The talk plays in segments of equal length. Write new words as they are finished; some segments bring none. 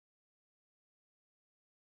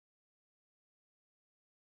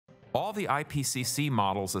All the IPCC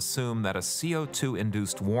models assume that a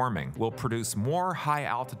CO2-induced warming will produce more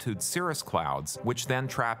high-altitude cirrus clouds, which then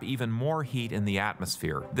trap even more heat in the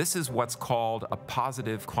atmosphere. This is what's called a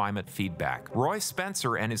positive climate feedback. Roy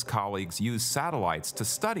Spencer and his colleagues use satellites to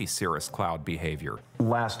study cirrus cloud behavior.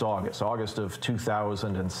 Last August of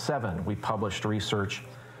 2007, we published research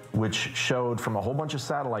which showed from a whole bunch of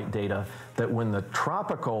satellite data that when the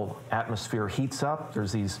tropical atmosphere heats up,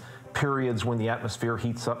 there's these periods when the atmosphere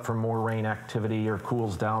heats up from more rain activity or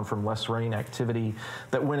cools down from less rain activity,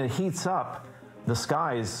 that when it heats up, the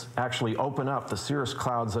skies actually open up. The cirrus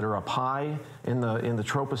clouds that are up high in the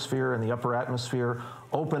troposphere and the upper atmosphere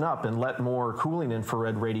open up and let more cooling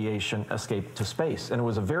infrared radiation escape to space. And it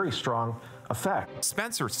was a very strong effect.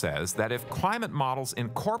 Spencer says that if climate models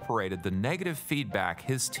incorporated the negative feedback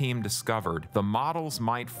his team discovered, the models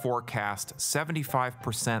might forecast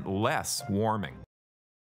 75% less warming.